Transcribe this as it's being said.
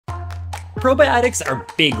Probiotics are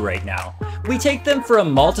big right now. We take them for a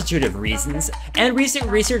multitude of reasons, and recent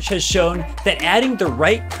research has shown that adding the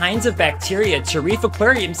right kinds of bacteria to reef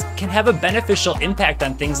aquariums can have a beneficial impact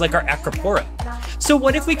on things like our acropora. So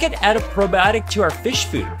what if we could add a probiotic to our fish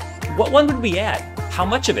food? What one would we add? How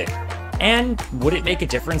much of it? And would it make a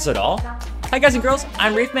difference at all? Hi guys and girls,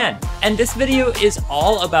 I'm ReefMan, and this video is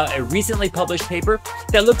all about a recently published paper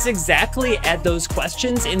that looks exactly at those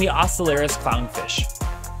questions in the Ocellaris clownfish.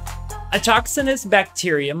 A toxinous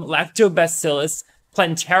bacterium, Lactobacillus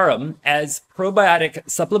plantarum, as probiotic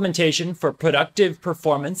supplementation for productive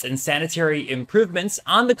performance and sanitary improvements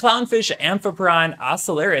on the clownfish amphiporon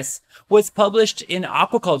Ocellaris was published in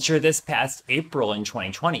Aquaculture this past April in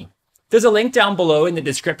 2020. There's a link down below in the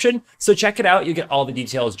description, so check it out. You get all the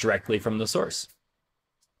details directly from the source.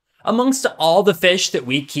 Amongst all the fish that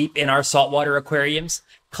we keep in our saltwater aquariums,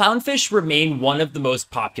 clownfish remain one of the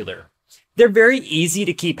most popular. They're very easy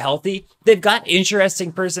to keep healthy, they've got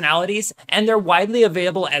interesting personalities, and they're widely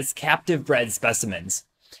available as captive bred specimens.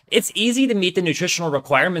 It's easy to meet the nutritional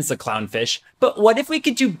requirements of clownfish, but what if we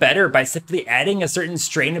could do better by simply adding a certain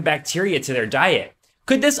strain of bacteria to their diet?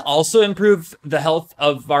 Could this also improve the health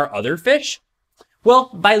of our other fish?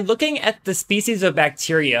 Well, by looking at the species of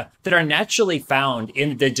bacteria that are naturally found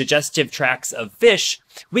in the digestive tracts of fish,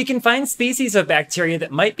 we can find species of bacteria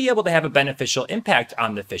that might be able to have a beneficial impact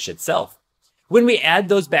on the fish itself. When we add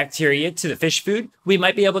those bacteria to the fish food, we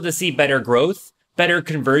might be able to see better growth, better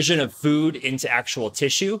conversion of food into actual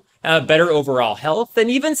tissue, better overall health, and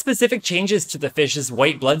even specific changes to the fish's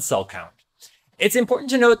white blood cell count. It's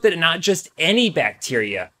important to note that not just any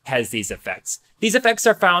bacteria has these effects. These effects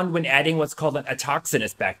are found when adding what's called a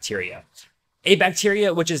toxinous bacteria, a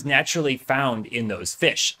bacteria which is naturally found in those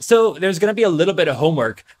fish. So there's going to be a little bit of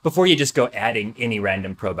homework before you just go adding any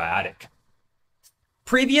random probiotic.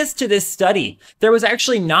 Previous to this study, there was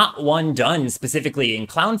actually not one done specifically in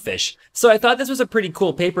clownfish, so I thought this was a pretty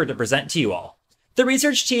cool paper to present to you all. The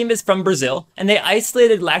research team is from Brazil, and they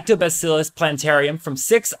isolated Lactobacillus plantarum from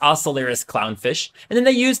 6 Ocellaris clownfish, and then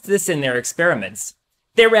they used this in their experiments.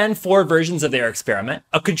 They ran 4 versions of their experiment,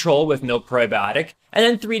 a control with no probiotic, and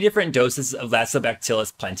then 3 different doses of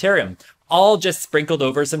Lactobacillus plantarum, all just sprinkled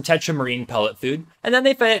over some tetramarine pellet food, and then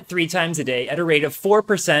they fed it 3 times a day at a rate of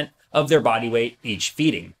 4% of their body weight each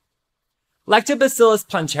feeding. Lactobacillus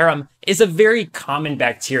plantarum is a very common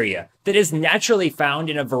bacteria that is naturally found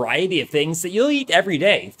in a variety of things that you'll eat every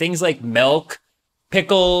day. Things like milk,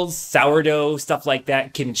 pickles, sourdough, stuff like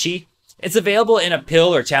that, kimchi. It's available in a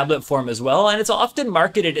pill or tablet form as well, and it's often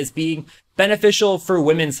marketed as being beneficial for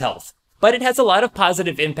women's health. But it has a lot of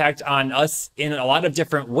positive impact on us in a lot of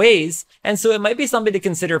different ways, and so it might be something to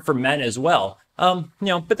consider for men as well.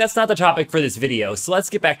 But that's not the topic for this video, so let's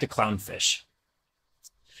get back to clownfish.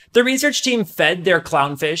 The research team fed their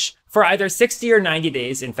clownfish for either 60 or 90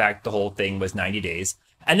 days, in fact, the whole thing was 90 days,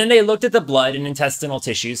 and then they looked at the blood and intestinal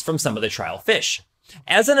tissues from some of the trial fish.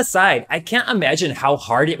 As an aside, I can't imagine how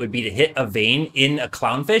hard it would be to hit a vein in a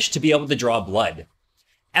clownfish to be able to draw blood.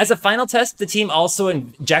 As a final test, the team also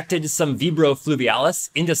injected some Vibrio fluvialis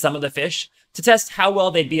into some of the fish to test how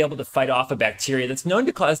well they'd be able to fight off a bacteria that's known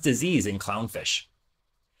to cause disease in clownfish.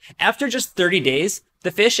 After just 30 days,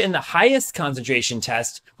 the fish in the highest concentration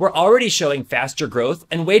test were already showing faster growth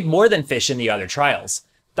and weighed more than fish in the other trials.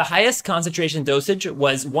 The highest concentration dosage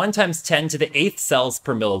was 1 × 10 to the 8th cells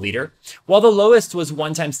per milliliter, while the lowest was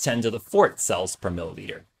 1 × 10 to the 4th cells per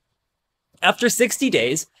milliliter. After 60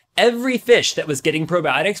 days, every fish that was getting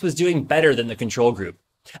probiotics was doing better than the control group.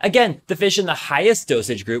 Again, the fish in the highest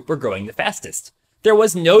dosage group were growing the fastest. There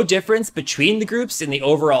was no difference between the groups in the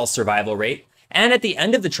overall survival rate, and at the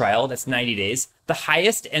end of the trial, that's 90 days, the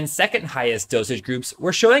highest and second highest dosage groups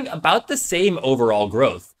were showing about the same overall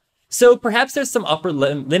growth. So perhaps there's some upper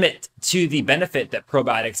limit to the benefit that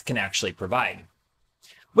probiotics can actually provide.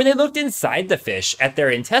 When they looked inside the fish at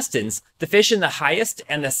their intestines, the fish in the highest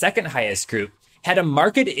and the second highest group had a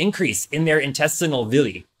marked increase in their intestinal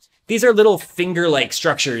villi. These are little finger-like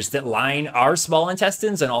structures that line our small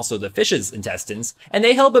intestines and also the fish's intestines, and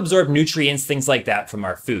they help absorb nutrients, things like that, from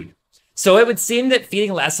our food. So it would seem that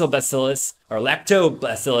feeding Lactobacillus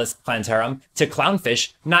plantarum to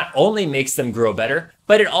clownfish not only makes them grow better,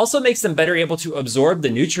 but it also makes them better able to absorb the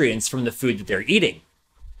nutrients from the food that they're eating.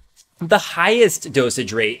 The highest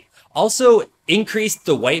dosage rate also increased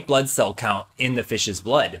the white blood cell count in the fish's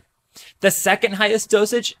blood. The second highest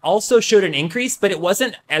dosage also showed an increase, but it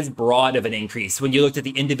wasn't as broad of an increase when you looked at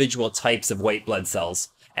the individual types of white blood cells,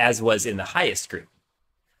 as was in the highest group.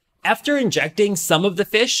 After injecting some of the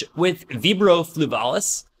fish with Vibrio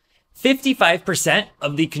fluvialis, 55%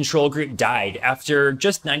 of the control group died after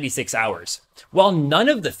just 96 hours, while none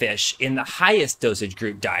of the fish in the highest dosage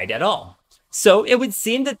group died at all. So it would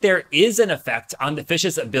seem that there is an effect on the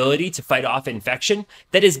fish's ability to fight off infection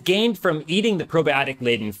that is gained from eating the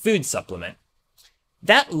probiotic-laden food supplement.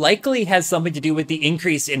 That likely has something to do with the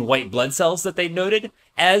increase in white blood cells that they noted,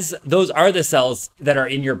 as those are the cells that are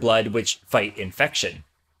in your blood which fight infection.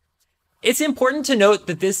 It's important to note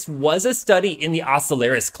that this was a study in the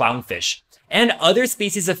Ocellaris clownfish, and other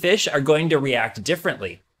species of fish are going to react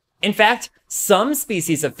differently. In fact, some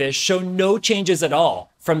species of fish show no changes at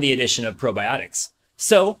all from the addition of probiotics.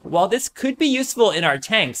 So, while this could be useful in our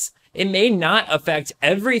tanks, it may not affect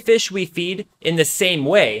every fish we feed in the same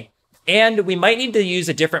way, and we might need to use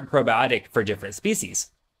a different probiotic for different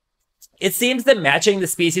species. It seems that matching the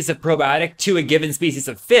species of probiotic to a given species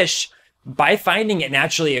of fish by finding it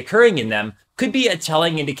naturally occurring in them could be a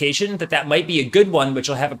telling indication that that might be a good one, which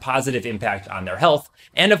will have a positive impact on their health.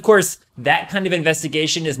 And of course, that kind of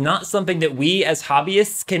investigation is not something that we as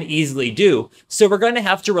hobbyists can easily do. So we're going to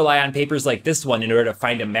have to rely on papers like this one in order to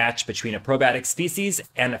find a match between a probiotic species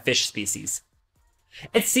and a fish species.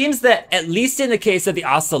 It seems that, at least in the case of the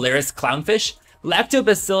Ocellaris clownfish,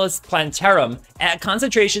 Lactobacillus plantarum at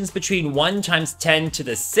concentrations between 1 ×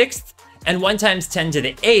 10⁶ and 1 ×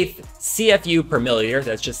 10⁸ CFU per milliliter,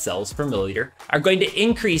 that's just cells per milliliter, are going to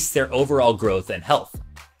increase their overall growth and health.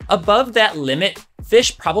 Above that limit,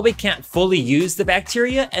 fish probably can't fully use the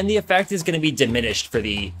bacteria, and the effect is going to be diminished for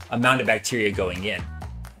the amount of bacteria going in.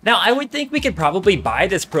 Now, I would think we could probably buy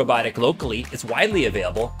this probiotic locally. It's widely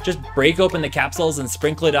available. Just break open the capsules and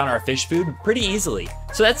sprinkle it on our fish food pretty easily.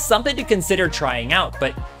 So that's something to consider trying out,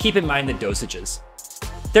 but keep in mind the dosages.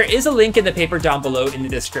 There is a link in the paper down below in the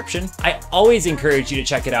description. I always encourage you to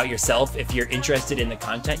check it out yourself if you're interested in the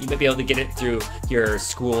content. You might be able to get it through your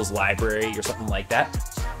school's library or something like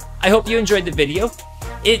that. I hope you enjoyed the video.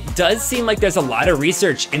 It does seem like there's a lot of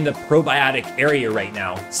research in the probiotic area right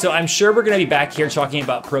now, so I'm sure we're going to be back here talking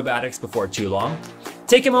about probiotics before too long.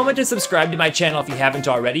 Take a moment to subscribe to my channel if you haven't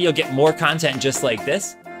already. You'll get more content just like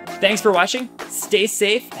this. Thanks for watching. Stay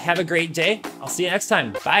safe. Have a great day. I'll see you next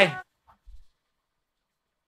time. Bye.